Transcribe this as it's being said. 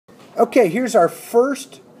Okay, here's our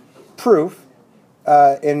first proof,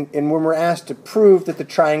 and when we're asked to prove that the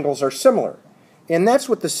triangles are similar. And that's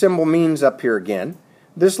what the symbol means up here again.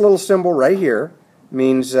 This little symbol right here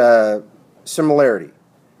means similarity.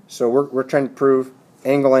 So we're trying to prove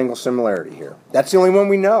angle-angle similarity here. That's the only one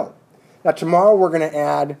we know. Now tomorrow we're going to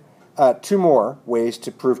add two more ways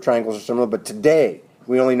to prove triangles are similar, but today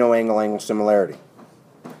we only know angle-angle similarity.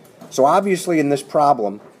 So obviously in this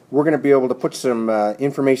problem, we're going to be able to put some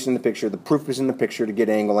information in the picture. The proof is in the picture to get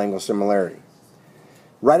angle-angle similarity.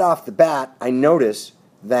 Right off the bat, I notice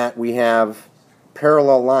that we have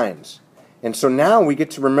parallel lines. And so now we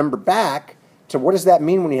get to remember back to what does that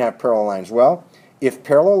mean when you have parallel lines? Well, if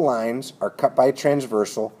parallel lines are cut by a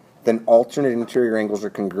transversal, then alternate interior angles are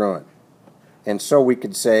congruent. And so we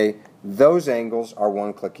could say those angles are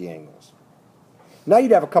one-clicky angles. Now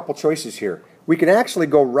you'd have a couple choices here. We could actually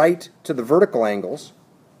go right to the vertical angles,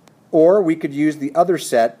 or we could use the other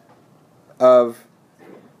set of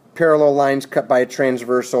parallel lines cut by a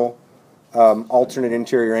transversal, alternate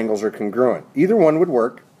interior angles are congruent. Either one would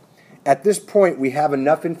work. At this point, we have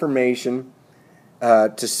enough information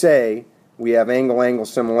to say we have angle-angle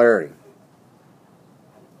similarity.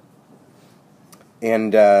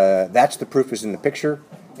 And that's the proof is in the picture,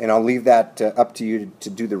 and I'll leave that up to you to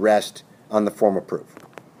do the rest on the formal proof.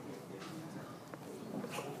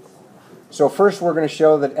 So first we're going to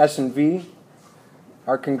show that S and V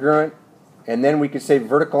are congruent, and then we could say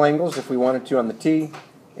vertical angles if we wanted to on the T,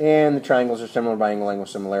 and the triangles are similar by angle-angle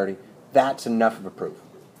similarity. That's enough of a proof.